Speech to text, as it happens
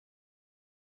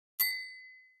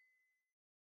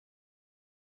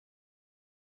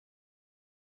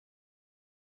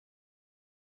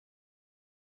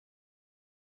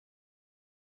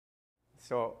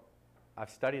So I've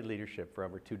studied leadership for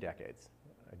over 2 decades.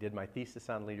 I did my thesis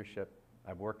on leadership.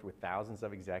 I've worked with thousands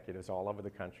of executives all over the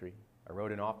country. I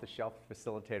wrote an off-the-shelf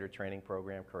facilitator training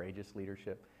program, Courageous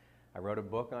Leadership. I wrote a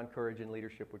book on courage and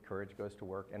leadership with Courage Goes to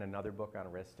Work, and another book on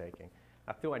risk-taking.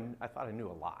 I thought I knew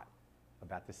a lot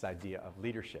about this idea of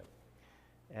leadership.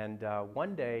 And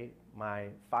one day, my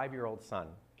 5-year-old son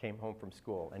came home from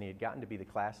school, and he had gotten to be the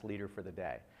class leader for the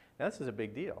day. Now, this is a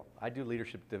big deal. I do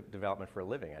leadership development for a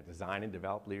living. I design and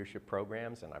develop leadership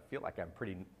programs, and I feel like I'm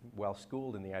pretty well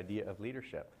schooled in the idea of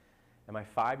leadership. And my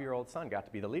 5-year-old son got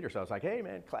to be the leader, so I was like, hey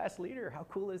man, class leader, how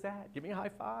cool is that? Give me a high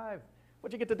five.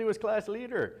 What'd you get to do as class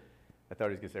leader? I thought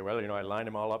he was going to say, well, I lined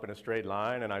them all up in a straight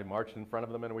line, and I marched in front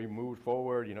of them, and we moved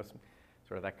forward,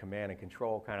 sort of that command and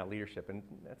control kind of leadership. And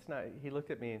that's not, he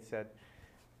looked at me and said,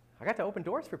 I got to open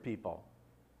doors for people.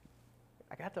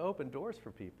 I got to open doors for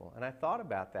people. And I thought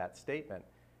about that statement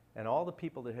and all the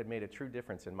people that had made a true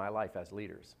difference in my life as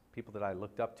leaders, people that I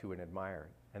looked up to and admired.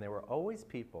 And there were always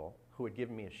people who had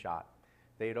given me a shot.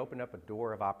 They had opened up a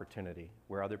door of opportunity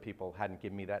where other people hadn't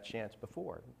given me that chance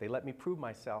before. They let me prove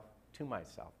myself to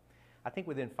myself. I think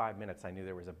within 5 minutes I knew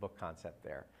there was a book concept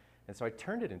there. And so I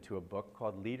turned it into a book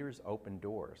called Leaders Open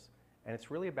Doors. And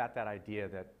it's really about that idea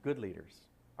that good leaders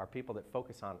are people that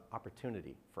focus on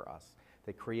opportunity for us.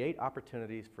 They create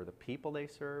opportunities for the people they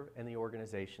serve and the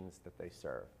organizations that they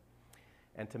serve.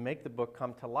 And to make the book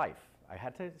come to life, I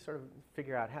had to sort of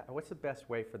figure out what's the best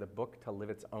way for the book to live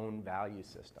its own value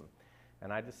system.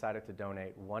 And I decided to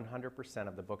donate 100%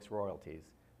 of the book's royalties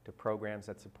to programs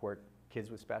that support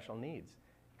kids with special needs,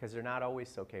 because they're not always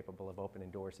so capable of opening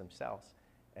doors themselves,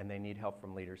 and they need help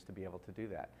from leaders to be able to do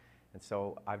that. And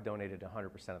so I've donated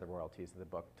 100% of the royalties of the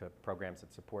book to programs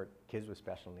that support kids with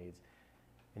special needs.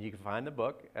 And you can find the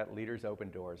book at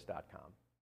leadersopendoors.com.